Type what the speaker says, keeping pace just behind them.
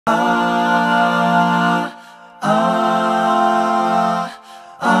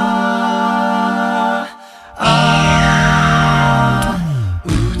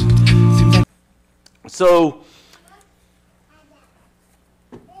So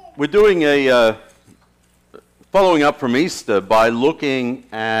we're doing a following up from Easter by looking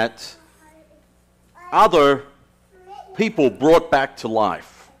at other people brought back to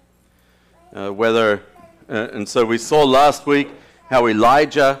life. And so we saw last week how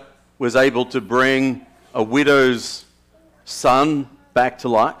Elijah was able to bring a widow's son back to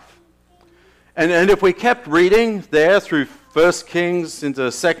life. And if we kept reading there through 1 Kings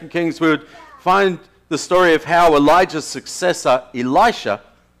into 2 Kings, we would find the story of how Elijah's successor, Elisha,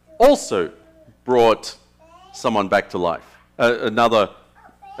 also brought someone back to life. Another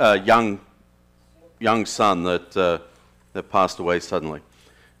young son that passed away suddenly.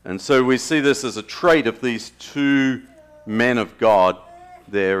 And so we see this as a trait of these two men of God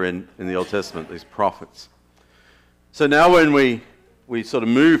there in the Old Testament, these prophets. So now when we sort of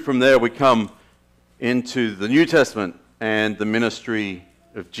move from there, we come into the New Testament and the ministry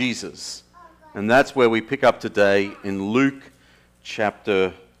of Jesus. And that's where we pick up today in Luke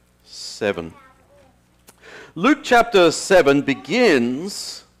chapter 7. Luke chapter 7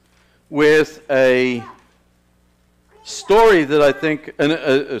 begins with a story that I think,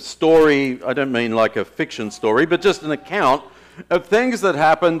 a story, I don't mean like a fiction story, but just an account of things that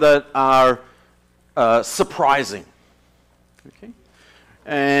happen that are surprising. Okay?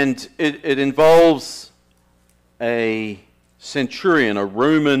 And it involves a centurion, a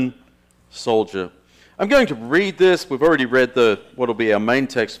Roman soldier. I'm going to read this. We've already read what will be our main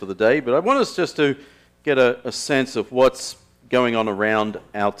text for the day, but I want us just to get a sense of what's going on around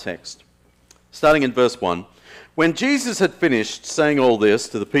our text. Starting in verse 1. When Jesus had finished saying all this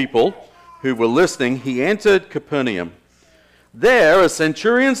to the people who were listening, he entered Capernaum. There, a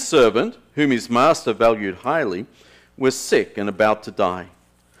centurion's servant, whom his master valued highly, was sick and about to die.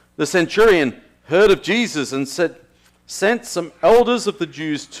 The centurion heard of Jesus and sent some elders of the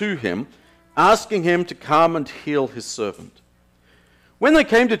Jews to him, asking him to come and heal his servant. When they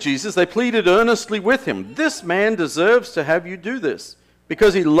came to Jesus, they pleaded earnestly with him, "This man deserves to have you do this,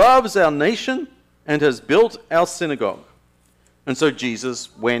 because he loves our nation and has built our synagogue." And so Jesus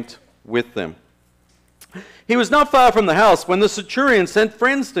went with them. He was not far from the house when the centurion sent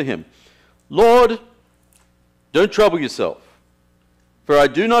friends to him. "Lord, don't trouble yourself, for I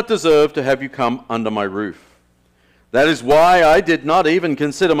do not deserve to have you come under my roof. That is why I did not even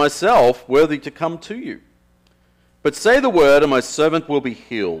consider myself worthy to come to you. But say the word, and my servant will be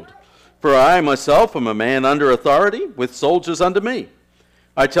healed. For I myself am a man under authority, with soldiers under me.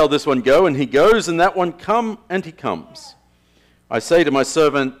 I tell this one, go, and he goes, and that one, come, and he comes. I say to my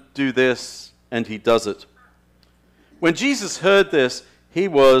servant, do this, and he does it." When Jesus heard this, he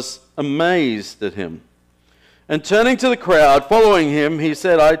was amazed at him. And turning to the crowd following him, he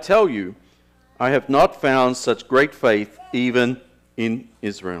said, "I tell you, I have not found such great faith even in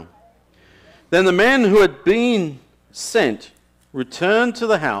Israel." Then the men who had been sent returned to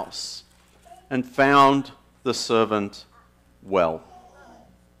the house and found the servant well.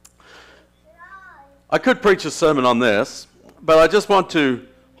 I could preach a sermon on this, but I just want to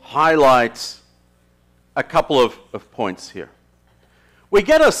highlight a couple of points here. We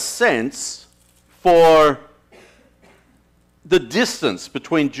get a sense for the distance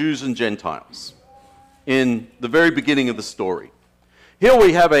between Jews and Gentiles in the very beginning of the story. Here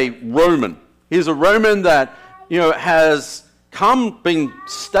we have a Roman. He's a Roman that, has been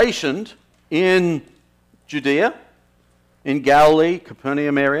stationed in Judea, in Galilee,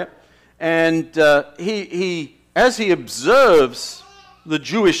 Capernaum area, and he, as he observes the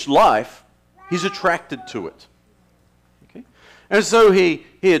Jewish life, he's attracted to it. Okay? And so he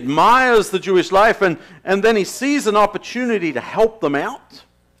admires the Jewish life, and then he sees an opportunity to help them out,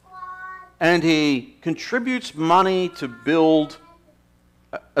 and he contributes money to build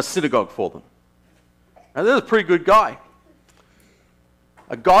a synagogue for them. Now, this is a pretty good guy.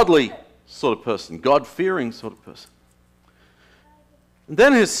 A godly sort of person, God-fearing sort of person. And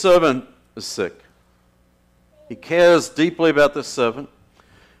then his servant is sick. He cares deeply about this servant.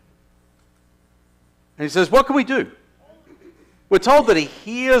 And he says, what can we do? We're told that he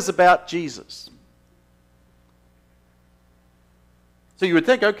hears about Jesus. So you would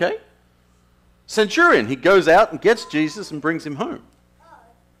think, okay, centurion, he goes out and gets Jesus and brings him home.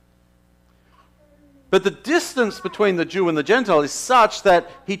 But the distance between the Jew and the Gentile is such that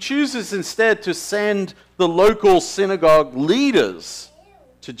he chooses instead to send the local synagogue leaders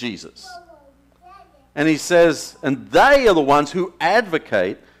to Jesus. And he says, and they are the ones who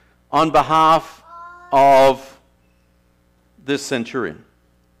advocate on behalf of this centurion.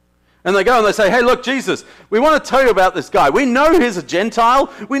 And they go and they say, hey, look, Jesus, we want to tell you about this guy. We know he's a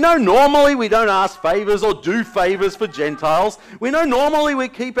Gentile. We know normally we don't ask favors or do favors for Gentiles. We know normally we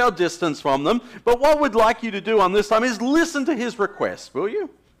keep our distance from them. But what we'd like you to do on this time is listen to his request, will you?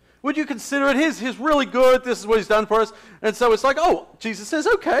 Would you consider it? He's really good. This is what he's done for us. And so it's like, oh, Jesus says,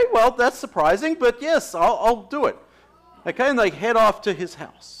 okay, well, that's surprising, but yes, I'll do it. Okay, and they head off to his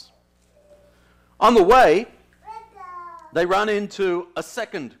house. On the way, they run into a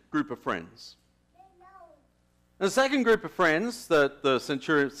second group of friends. And the second group of friends that the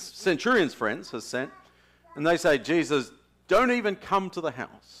centurion's friends has sent, and they say, Jesus, don't even come to the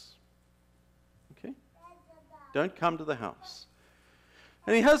house. Okay? Don't come to the house.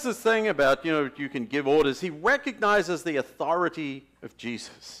 And he has this thing about, you can give orders. He recognizes the authority of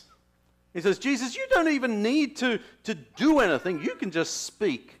Jesus. He says, Jesus, you don't even need to do anything. You can just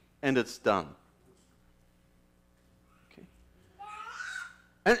speak and it's done.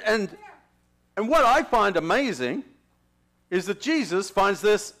 And what I find amazing is that Jesus finds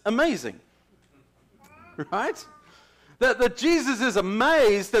this amazing. Right? That Jesus is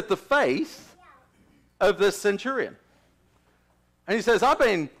amazed at the faith of this centurion. And he says, I've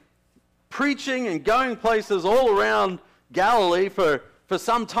been preaching and going places all around Galilee for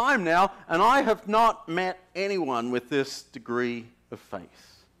some time now, and I have not met anyone with this degree of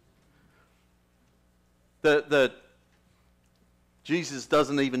faith. That Jesus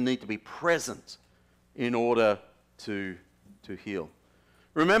doesn't even need to be present in order to heal.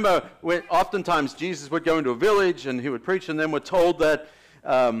 Remember, oftentimes Jesus would go into a village and he would preach, and then we're told that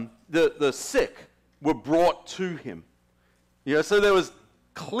the sick were brought to him. So there was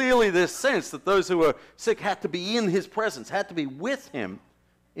clearly this sense that those who were sick had to be in his presence, had to be with him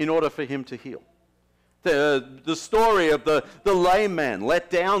in order for him to heal. The story of the lame man let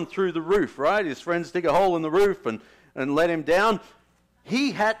down through the roof, right? His friends dig a hole in the roof and let him down.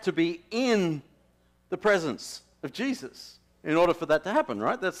 He had to be in the presence of Jesus in order for that to happen,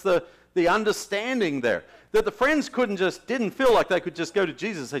 right? That's the understanding there. That the friends didn't feel like they could just go to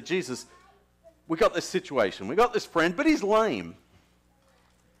Jesus and say, Jesus, we got this situation. We got this friend, but he's lame.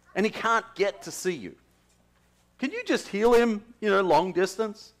 And he can't get to see you. Can you just heal him, long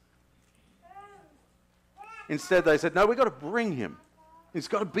distance? Instead, they said, no, we've got to bring him. He's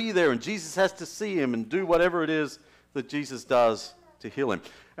got to be there, and Jesus has to see him and do whatever it is that Jesus does to heal him.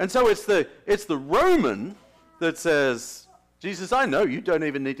 And so it's the Roman that says, Jesus, I know you don't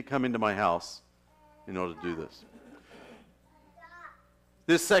even need to come into my house in order to do this.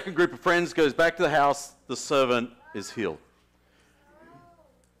 This second group of friends goes back to the house. The servant is healed.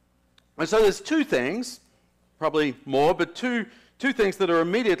 And so there's two things, probably more, but two things that are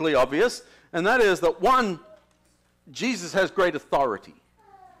immediately obvious. And that is that, one, Jesus has great authority.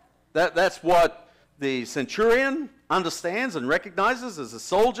 That's what the centurion understands and recognizes as a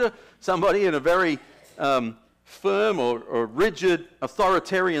soldier, somebody in a very firm or rigid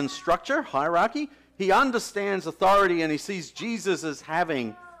authoritarian structure, hierarchy. He understands authority and he sees Jesus as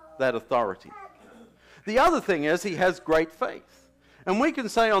having that authority. The other thing is he has great faith. And we can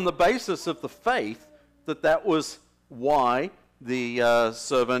say on the basis of the faith that was why the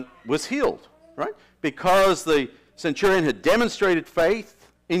servant was healed, right? Because the centurion had demonstrated faith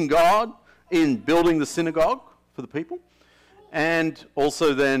in God, in building the synagogue for the people, and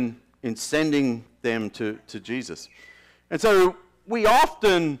also then in sending them to Jesus. And so we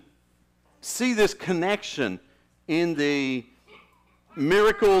often see this connection in the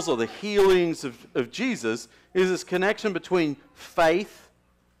miracles or the healings of Jesus, is this connection between faith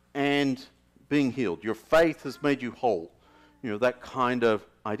and being healed. Your faith has made you whole. That kind of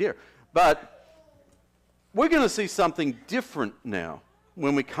idea. But we're going to see something different now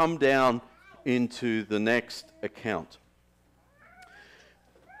when we come down into the next account.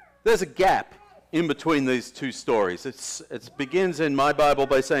 There's a gap in between these two stories. It begins in my Bible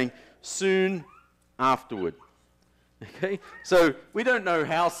by saying, soon afterward. Okay? So we don't know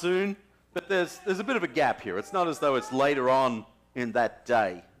how soon, but there's a bit of a gap here. It's not as though it's later on in that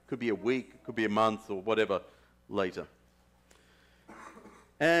day. It could be a week, it could be a month, or whatever later.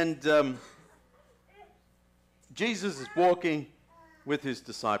 And Jesus is walking with his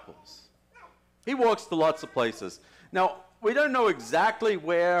disciples. He walks to lots of places. Now, we don't know exactly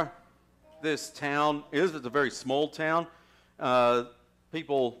where this town is. It's a very small town.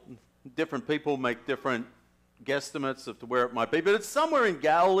 Different people make different guesstimates of where it might be, but it's somewhere in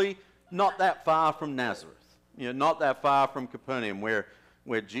Galilee, not that far from Nazareth. Not that far from Capernaum, where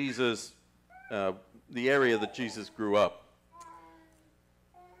Jesus, the area that Jesus grew up.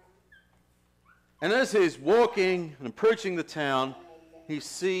 And as he's walking and approaching the town, he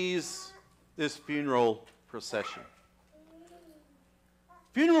sees this funeral procession.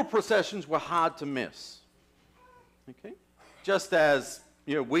 Funeral processions were hard to miss. Okay? Just as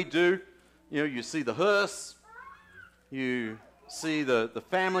we do, you see the hearse, you see the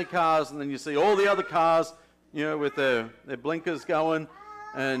family cars, and then you see all the other cars, with their blinkers going,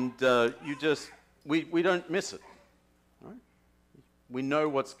 and we don't miss it. Right? We know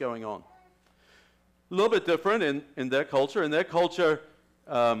what's going on. A little bit different in their culture. In their culture,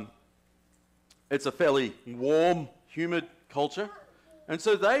 it's a fairly warm, humid culture. And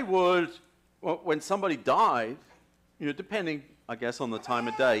so they would, when somebody died, depending, I guess, on the time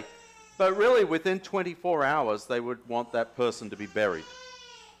of day, but really within 24 hours, they would want that person to be buried.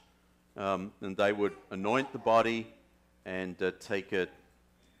 And they would anoint the body and take it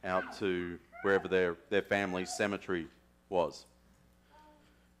out to wherever their family's cemetery was.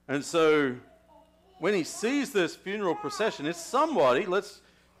 And so when he sees this funeral procession, it's somebody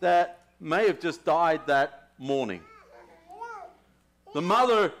that may have just died that morning. The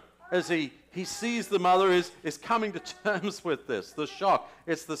mother, as he sees the mother, is coming to terms with this, the shock.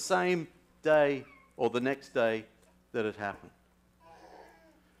 It's the same day or the next day that it happened.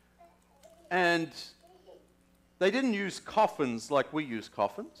 And they didn't use coffins like we use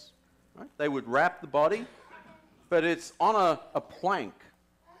coffins. Right? They would wrap the body, but it's on a plank,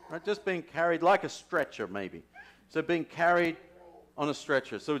 right? Just being carried like a stretcher maybe. So being carried on a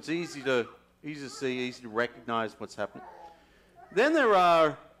stretcher. So it's easy to see, easy to recognize what's happening. Then there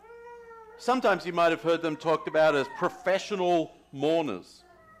are, sometimes you might have heard them talked about as professional mourners.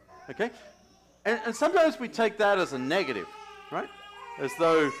 Okay? And sometimes we take that as a negative, right? As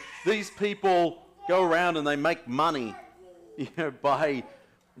though these people go around and they make money by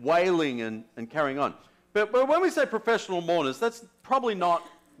wailing and carrying on. But when we say professional mourners, that's probably not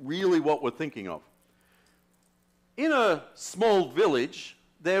really what we're thinking of. In a small village,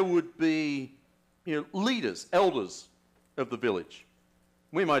 there would be leaders, elders of the village.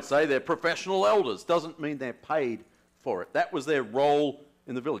 We might say they're professional elders. Doesn't mean they're paid for it. That was their role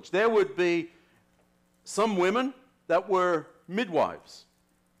in the village. There would be some women that were midwives.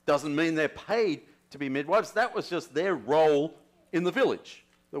 Doesn't mean they're paid to be midwives. That was just their role in the village.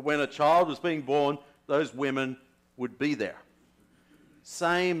 That when a child was being born, those women would be there.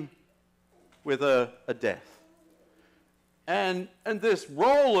 Same with a death. And this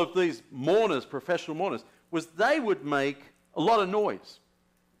role of these mourners, professional mourners, was they would make a lot of noise.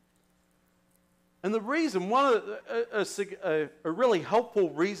 And the reason, a really helpful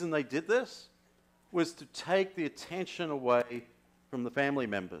reason they did this was to take the attention away from the family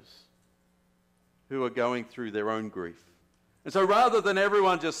members who are going through their own grief. And so rather than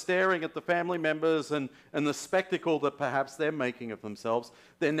everyone just staring at the family members and the spectacle that perhaps they're making of themselves,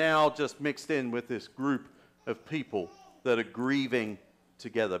 they're now just mixed in with this group of people that are grieving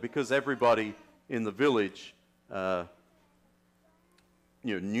together because everybody in the village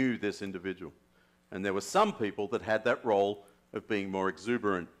knew this individual. And there were some people that had that role of being more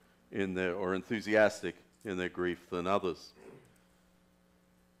exuberant or enthusiastic in their grief than others.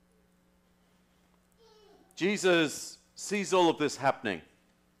 Jesus sees all of this happening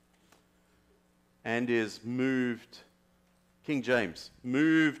and is moved, King James,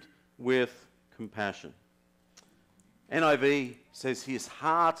 moved with compassion. NIV says his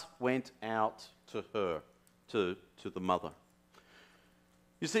heart went out to her, to the mother.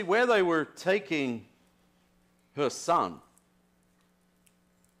 You see, where they were taking her son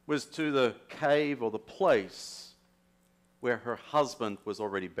was to the cave or the place where her husband was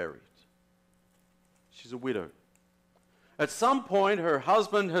already buried. She's a widow. At some point, her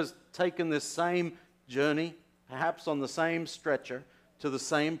husband has taken this same journey, perhaps on the same stretcher, to the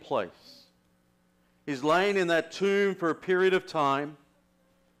same place. He's lain in that tomb for a period of time.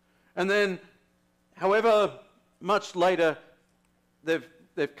 And then, however much later, they've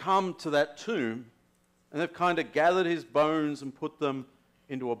come to that tomb and they've kind of gathered his bones and put them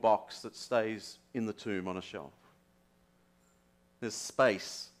into a box that stays in the tomb on a shelf. There's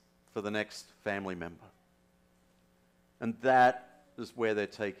space for the next family member. And that is where they're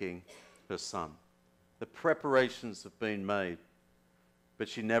taking her son. The preparations have been made, but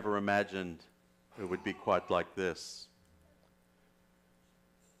she never imagined it would be quite like this.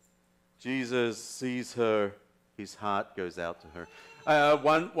 Jesus sees her, his heart goes out to her.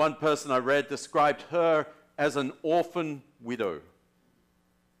 One person I read described her as an orphan widow.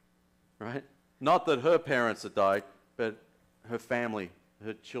 Right? Not that her parents had died, but her family,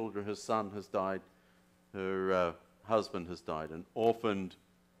 her children, her son has died, her husband has died, an orphaned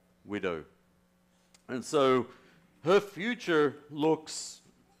widow. And so her future looks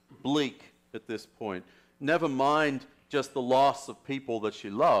bleak at this point. Never mind just the loss of people that she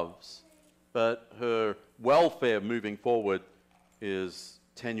loves, but her welfare moving forward is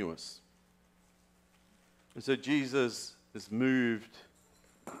tenuous. And so Jesus is moved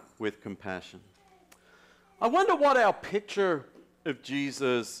with compassion. I wonder what our picture of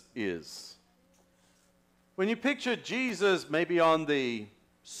Jesus is. When you picture Jesus maybe on the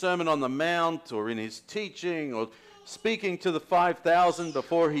Sermon on the Mount or in his teaching or speaking to the 5,000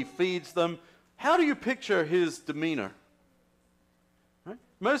 before he feeds them, how do you picture his demeanor? Right?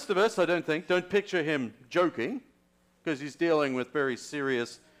 Most of us, I don't picture him joking because he's dealing with very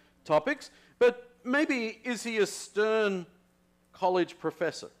serious topics, but maybe is he a stern college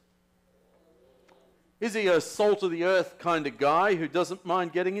professor? Is he a salt-of-the-earth kind of guy who doesn't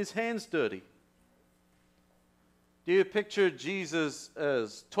mind getting his hands dirty? Do you picture Jesus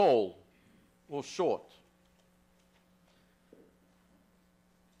as tall or short?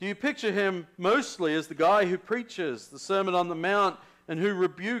 Do you picture him mostly as the guy who preaches the Sermon on the Mount and who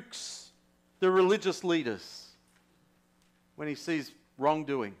rebukes the religious leaders when he sees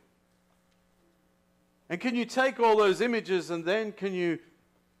wrongdoing? And can you take all those images and then can you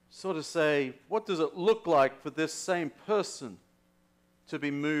sort of say, what does it look like for this same person to be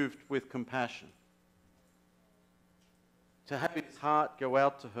moved with compassion? To have his heart go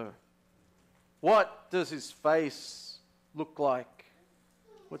out to her. What does his face look like?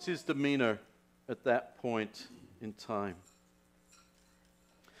 What's his demeanor at that point in time?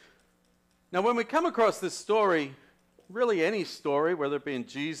 Now, when we come across this story, really any story, whether it be in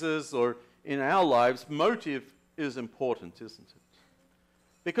Jesus or in our lives, motive is important, isn't it?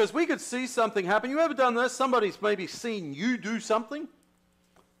 Because we could see something happen. You ever done this? Somebody's maybe seen you do something,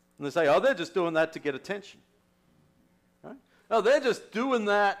 and they say, oh, they're just doing that to get attention. Right? Oh, they're just doing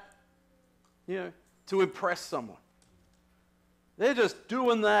that, to impress someone. They're just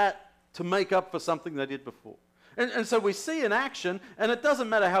doing that to make up for something they did before. And so we see an action, and it doesn't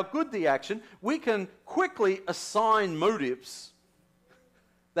matter how good the action, we can quickly assign motives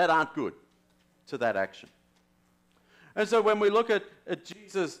that aren't good to that action. And so when we look at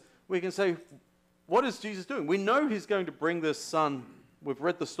Jesus, we can say, what is Jesus doing? We know he's going to bring this son. We've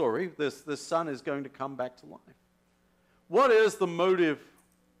read the story. This son is going to come back to life. What is the motive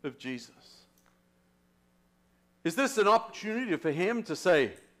of Jesus? Is this an opportunity for him to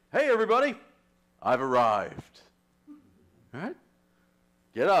say, hey, everybody, I've arrived. All right?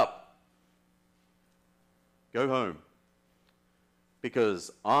 Get up. Go home. Because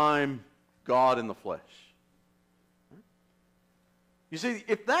I'm God in the flesh. You see,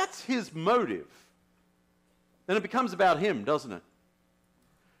 if that's his motive, then it becomes about him, doesn't it?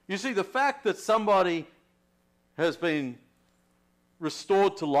 You see, the fact that somebody has been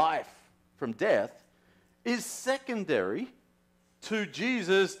restored to life from death is secondary to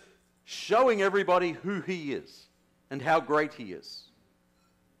Jesus showing everybody who he is and how great he is.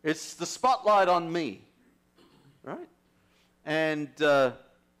 It's the spotlight on me, right? And so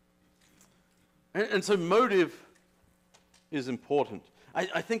motive is important.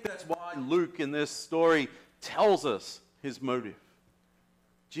 I think that's why Luke in this story tells us his motive.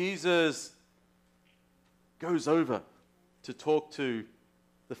 Jesus goes over to talk to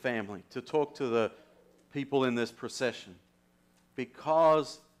the family, to talk to the people in this procession,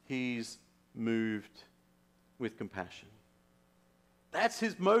 because he's moved with compassion. That's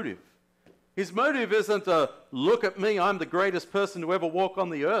his motive. His motive isn't a look at me, I'm the greatest person to ever walk on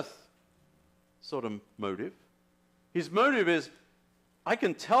the earth sort of motive. His motive is, I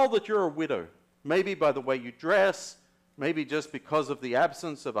can tell that you're a widow, maybe by the way you dress, maybe just because of the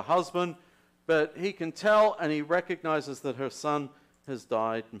absence of a husband, but he can tell and he recognizes that her son has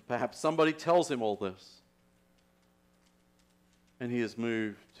died, and perhaps somebody tells him all this. And he is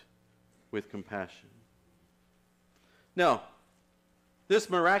moved with compassion. Now, this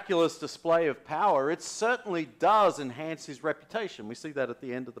miraculous display of power, it certainly does enhance his reputation. We see that at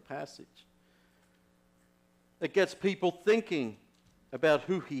the end of the passage. It gets people thinking about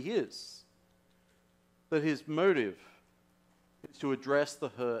who he is. That his motive is to address the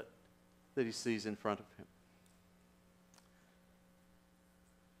hurt that he sees in front of him.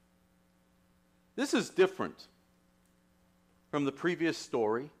 This is different from the previous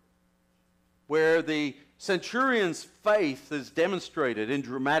story, where the centurion's faith is demonstrated in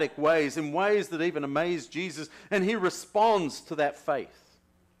dramatic ways, in ways that even amaze Jesus, and he responds to that faith,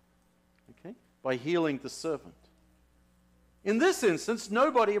 okay, by healing the servant. In this instance,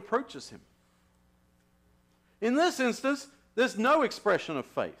 nobody approaches him. In this instance, there's no expression of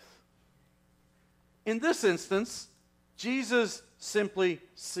faith. In this instance, Jesus simply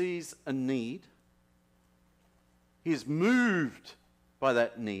sees a need. He is moved by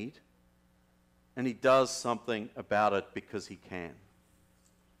that need, and he does something about it because he can.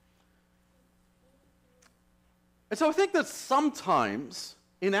 And so I think that sometimes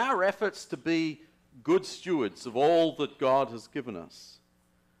in our efforts to be good stewards of all that God has given us,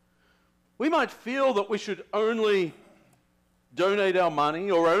 we might feel that we should only donate our money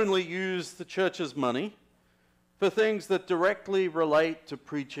or only use the church's money for things that directly relate to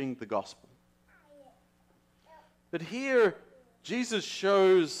preaching the gospel. But here, Jesus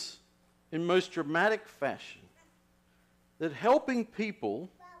shows in most dramatic fashion that helping people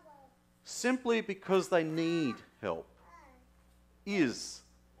simply because they need help is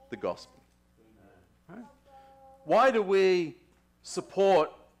the gospel. Right? Why do we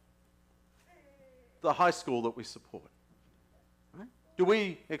support the high school that we support? Right? Do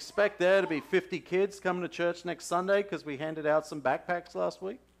we expect there to be 50 kids coming to church next Sunday because we handed out some backpacks last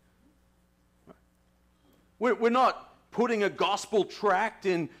week? Right? We're not putting a gospel tract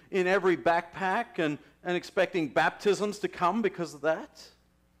in every backpack and expecting baptisms to come because of that.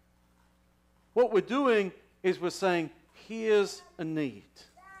 What we're doing is we're saying, here's a need.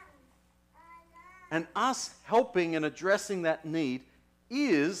 And us helping and addressing that need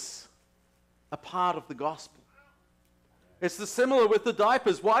is a part of the gospel. It's similar with the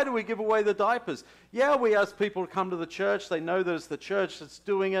diapers. Why do we give away the diapers? Yeah, we ask people to come to the church. They know that it's the church that's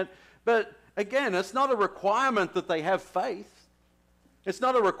doing it. But again, it's not a requirement that they have faith. It's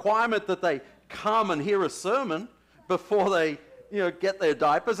not a requirement that they come and hear a sermon before they get their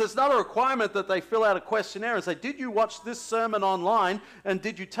diapers. It's not a requirement that they fill out a questionnaire and say, did you watch this sermon online? And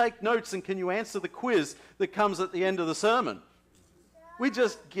did you take notes? And can you answer the quiz that comes at the end of the sermon? We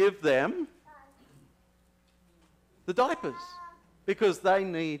just give them the diapers because they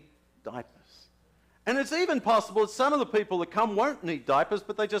need diapers. And it's even possible that some of the people that come won't need diapers,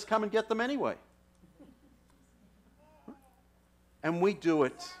 but they just come and get them anyway. And we do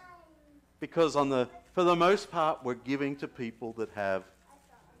it because for the most part, we're giving to people that have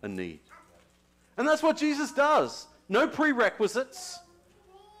a need. And that's what Jesus does. No prerequisites,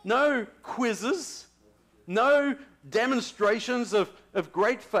 no quizzes, no demonstrations of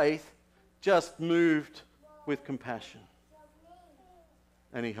great faith, just moved with compassion.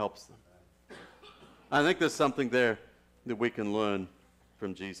 And he helps them. I think there's something there that we can learn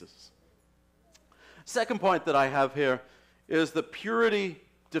from Jesus. Second point that I have here is that purity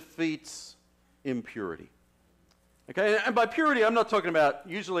defeats impurity. Okay, and by purity, I'm not talking about,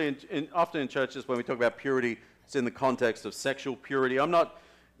 usually, often in churches, when we talk about purity, it's in the context of sexual purity. I'm not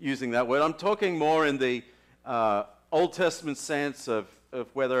using that word. I'm talking more in the Old Testament sense of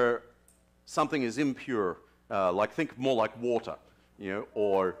whether something is impure, think more like water,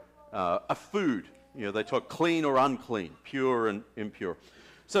 or a food. They talk clean or unclean, pure and impure.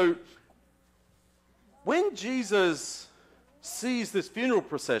 So, when Jesus sees this funeral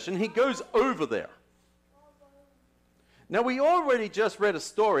procession, he goes over there. Now, we already just read a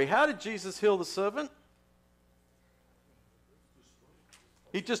story. How did Jesus heal the servant?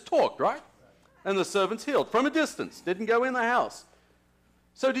 He just talked, right? And the servant's healed from a distance, didn't go in the house.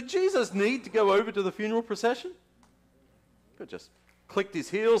 So did Jesus need to go over to the funeral procession? He could just clicked his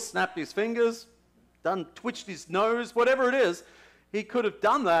heels, snapped his fingers, twitched his nose, whatever it is. He could have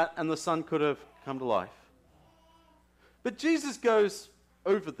done that and the son could have come to life. But Jesus goes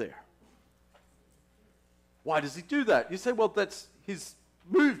over there. Why does he do that? You say, well, he's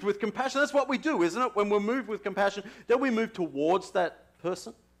moved with compassion. That's what we do, isn't it? When we're moved with compassion, don't we move towards that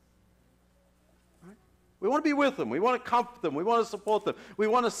person? Right? We want to be with them. We want to comfort them. We want to support them. We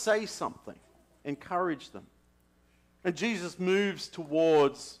want to say something, encourage them. And Jesus moves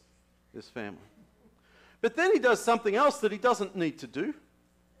towards this family. But then he does something else that he doesn't need to do.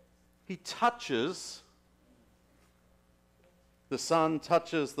 He touches the son,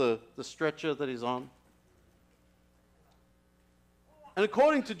 touches the stretcher that he's on. And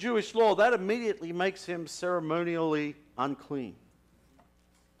according to Jewish law, that immediately makes him ceremonially unclean.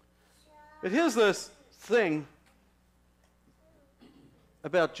 But here's this thing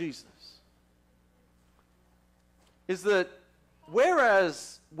about Jesus, is that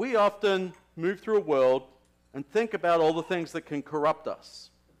whereas we often move through a world and think about all the things that can corrupt us,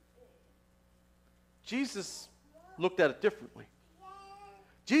 Jesus looked at it differently.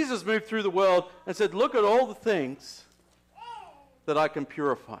 Jesus moved through the world and said, look at all the things that I can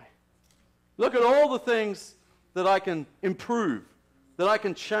purify. Look at all the things that I can improve, that I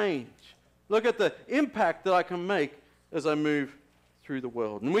can change. Look at the impact that I can make as I move through the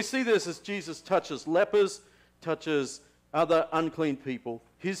world. And we see this as Jesus touches lepers, touches other unclean people.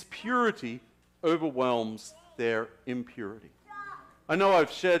 His purity overwhelms their impurity. I know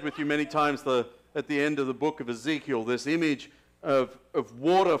I've shared with you many times at the end of the book of Ezekiel, this image of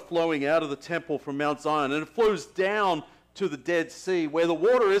water flowing out of the temple from Mount Zion, and it flows down to the Dead Sea, where the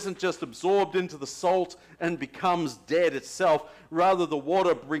water isn't just absorbed into the salt and becomes dead itself. Rather, the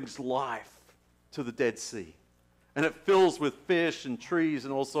water brings life to the Dead Sea. And it fills with fish and trees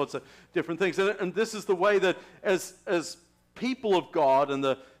and all sorts of different things. And this is the way that as people of God and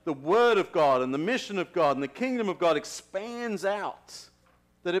the Word of God and the mission of God and the kingdom of God expands out,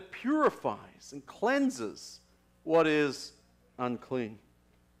 that it purifies and cleanses what is unclean.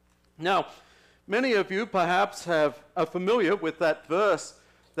 Now, many of you perhaps are familiar with that verse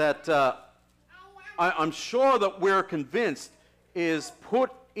that I'm sure that we're convinced is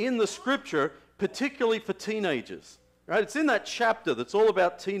put in the Scripture, particularly for teenagers. Right? It's in that chapter that's all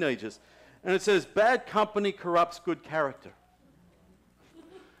about teenagers. And it says, bad company corrupts good character.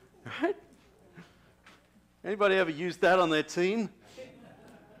 Right? Anybody ever used that on their teen?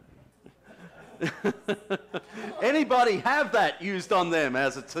 Anybody have that used on them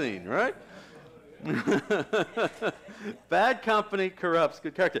as a teen, right? Bad company corrupts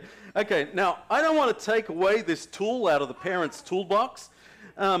good character. Okay, now I don't want to take away this tool out of the parent's toolbox,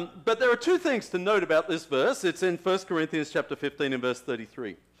 but there are two things to note about this verse. It's in 1 Corinthians chapter 15 and verse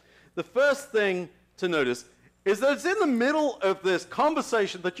 33. The first thing to notice is that it's in the middle of this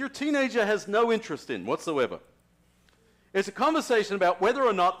conversation that your teenager has no interest in whatsoever. It's a conversation about whether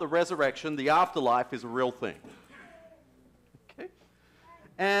or not the resurrection, the afterlife, is a real thing. Okay?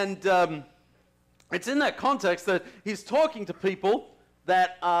 And it's in that context that he's talking to people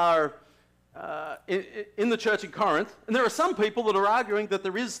that are in the church in Corinth, and there are some people that are arguing that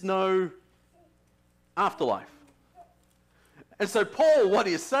there is no afterlife. And so Paul, what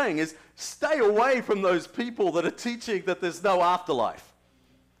he is saying is, stay away from those people that are teaching that there's no afterlife.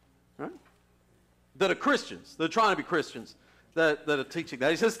 Right? That are Christians, that are trying to be Christians, that are teaching that.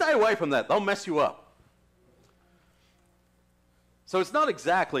 He says, stay away from that. They'll mess you up. So it's not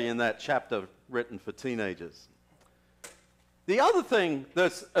exactly in that chapter written for teenagers. The other thing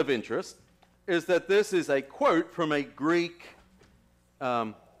that's of interest is that this is a quote from a Greek,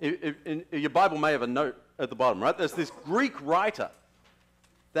 your Bible may have a note at the bottom, right? There's this Greek writer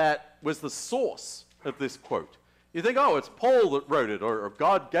that was the source of this quote. You think, oh, it's Paul that wrote it, or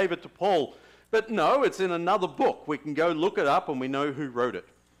God gave it to Paul. But no, it's in another book. We can go look it up and we know who wrote it.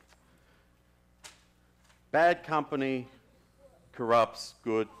 Bad company corrupts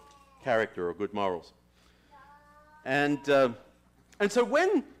good character or good morals. And so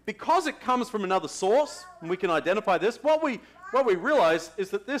because it comes from another source, and we can identify this, what we realize is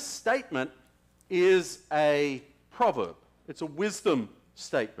that this statement is a proverb. It's a wisdom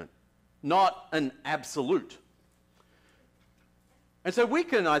statement, not an absolute. And so we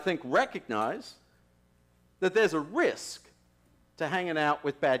can, I think, recognize that there's a risk to hanging out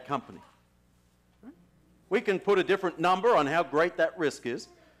with bad company. We can put a different number on how great that risk is,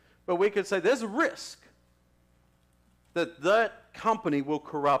 but we could say there's a risk that that company will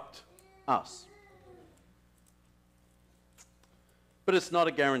corrupt us. But it's not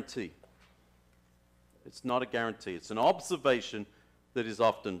a guarantee. It's not a guarantee. It's an observation that is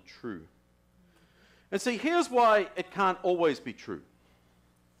often true. And see, here's why it can't always be true.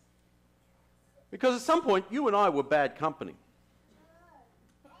 Because at some point, you and I were bad company.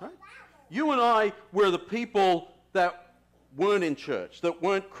 Right? You and I were the people that weren't in church, that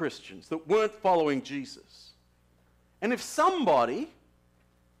weren't Christians, that weren't following Jesus. And if somebody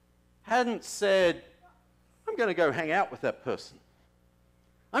hadn't said, I'm going to go hang out with that person.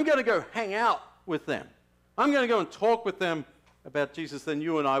 I'm going to go hang out with them. I'm going to go and talk with them about Jesus, then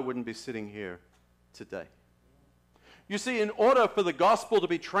you and I wouldn't be sitting here today. You see, in order for the gospel to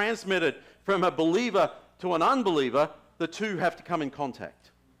be transmitted from a believer to an unbeliever, the two have to come in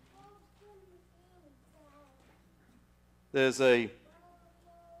contact. There's well,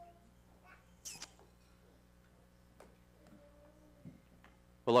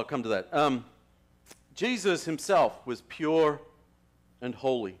 I'll come to that. Jesus himself was pure and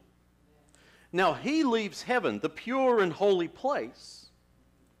holy. Now he leaves heaven, the pure and holy place,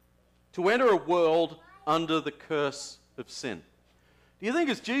 to enter a world under the curse of sin. Do you think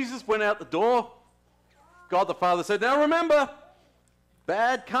as Jesus went out the door, God the Father said, now remember,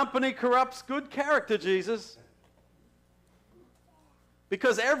 bad company corrupts good character, Jesus?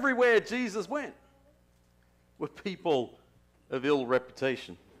 Because everywhere Jesus went were people of ill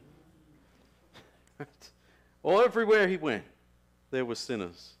reputation. Or everywhere he went, there were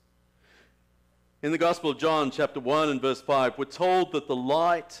sinners. In the Gospel of John, chapter 1 and verse 5, we're told that the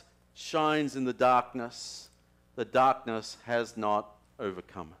light shines in the darkness has not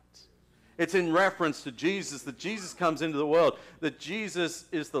overcome it. It's in reference to Jesus, that Jesus comes into the world, that Jesus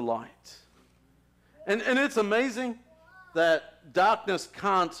is the light. And it's amazing that darkness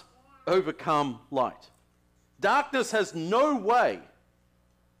can't overcome light. Darkness has no way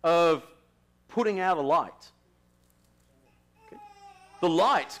of putting out a light. Okay? The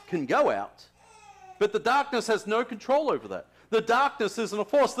light can go out, but the darkness has no control over that. The darkness isn't a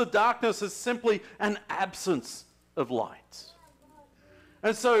force. The darkness is simply an absence of light.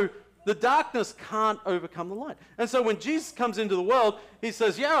 And so the darkness can't overcome the light. And so when Jesus comes into the world, he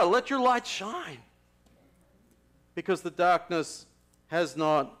says, yeah, let your light shine. Because the darkness has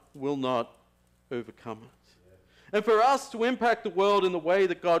not, will not overcome it. And for us to impact the world in the way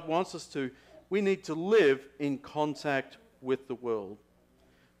that God wants us to, we need to live in contact with the world.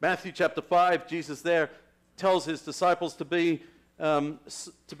 Matthew chapter 5, Jesus there tells his disciples to be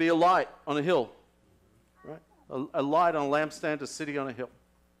a light on a hill. Right? A light on a lampstand, a city on a hill.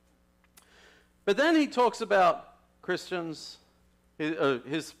 But then he talks about Christians,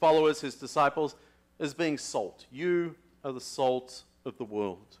 his followers, his disciples, as being salt. You are the salt of the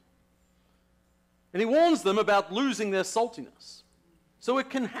world. And he warns them about losing their saltiness. So it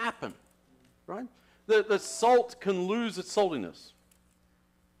can happen, right? The salt can lose its saltiness.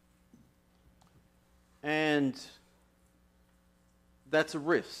 And that's a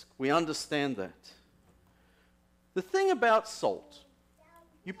risk. We understand that. The thing about salt,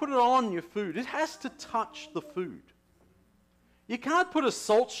 you put it on your food, it has to touch the food. You can't put a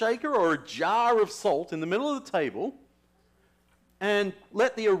salt shaker or a jar of salt in the middle of the table and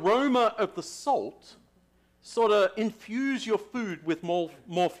let the aroma of the salt sort of infuse your food with more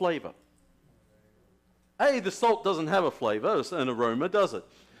flavor. A, the salt doesn't have a flavor, an aroma, does it?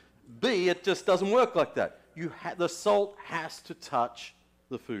 B, it just doesn't work like that. The salt has to touch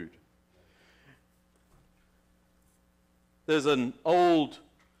the food. There's an old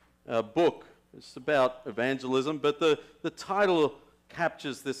book, it's about evangelism, but the title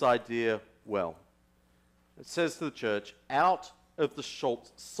captures this idea well. It says to the church, out of the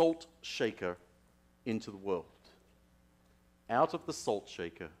salt shaker into the world. Out of the salt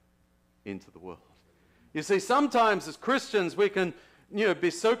shaker into the world. You see, sometimes as Christians we can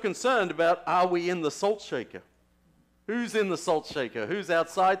be so concerned about, are we in the salt shaker? Who's in the salt shaker? Who's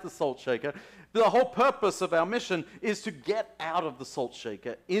outside the salt shaker? The whole purpose of our mission is to get out of the salt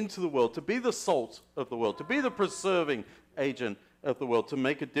shaker into the world, to be the salt of the world, to be the preserving agent of the world, to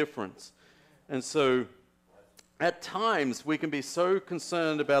make a difference. And so at times we can be so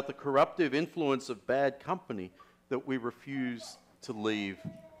concerned about the corruptive influence of bad company that we refuse to leave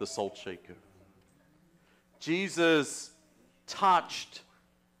the salt shaker. Jesus touched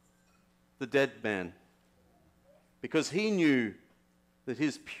the dead man because he knew that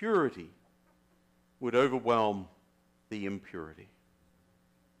his purity would overwhelm the impurity.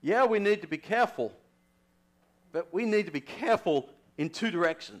 Yeah, we need to be careful, but we need to be careful in two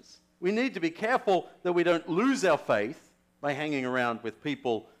directions. We need to be careful that we don't lose our faith by hanging around with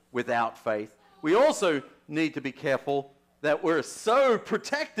people without faith. We also need to be careful that we're so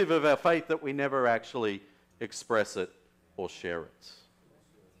protective of our faith that we never actually express it or share it.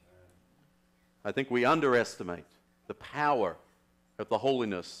 I think we underestimate the power of the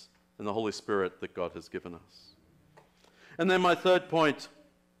holiness and the Holy Spirit that God has given us. And then my third point,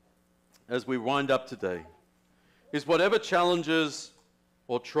 as we wind up today, is whatever challenges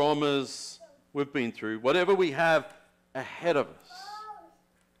or traumas we've been through, whatever we have ahead of us,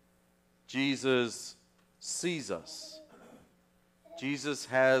 Jesus sees us. Jesus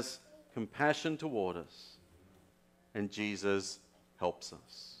has compassion toward us, and Jesus helps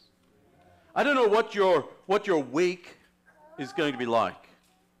us. I don't know what your week is going to be like.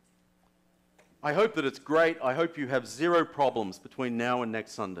 I hope that it's great. I hope you have zero problems between now and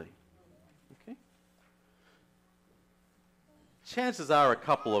next Sunday. Okay? Chances are a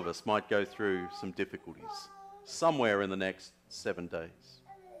couple of us might go through some difficulties somewhere in the next 7 days.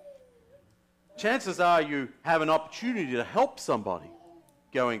 Chances are you have an opportunity to help somebody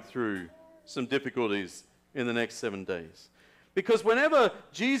going through some difficulties in the next 7 days. Because whenever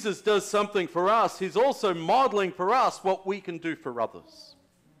Jesus does something for us, he's also modeling for us what we can do for others.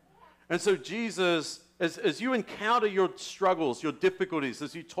 And so Jesus, as you encounter your struggles, your difficulties,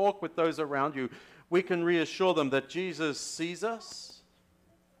 as you talk with those around you, we can reassure them that Jesus sees us.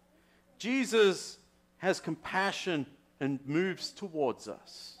 Jesus has compassion and moves towards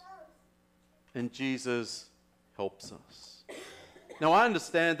us. And Jesus helps us. Now, I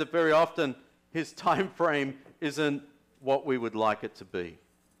understand that very often his time frame isn't what we would like it to be.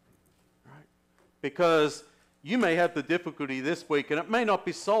 Right? Because you may have the difficulty this week and it may not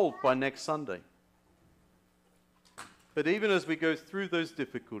be solved by next Sunday. But even as we go through those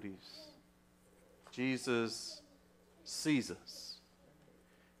difficulties, Jesus sees us.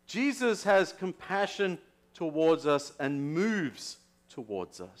 Jesus has compassion towards us and moves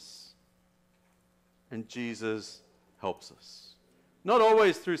towards us. and Jesus helps us. Not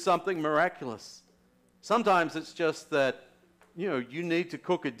always through something miraculous. Sometimes it's just that, you need to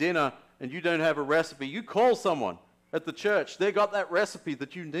cook a dinner and you don't have a recipe. You call someone at the church. They got that recipe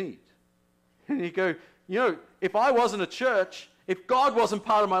that you need. And you go, if I wasn't a church, if God wasn't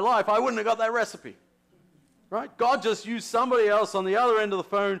part of my life, I wouldn't have got that recipe. Right? God just used somebody else on the other end of the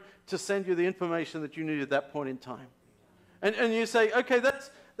phone to send you the information that you needed at that point in time. And you say, okay,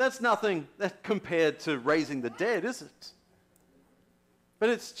 that's nothing that compared to raising the dead, is it? But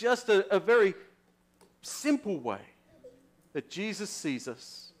it's just a very simple way that Jesus sees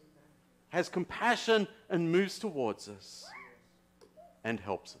us, has compassion and moves towards us, and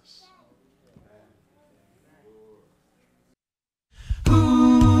helps us.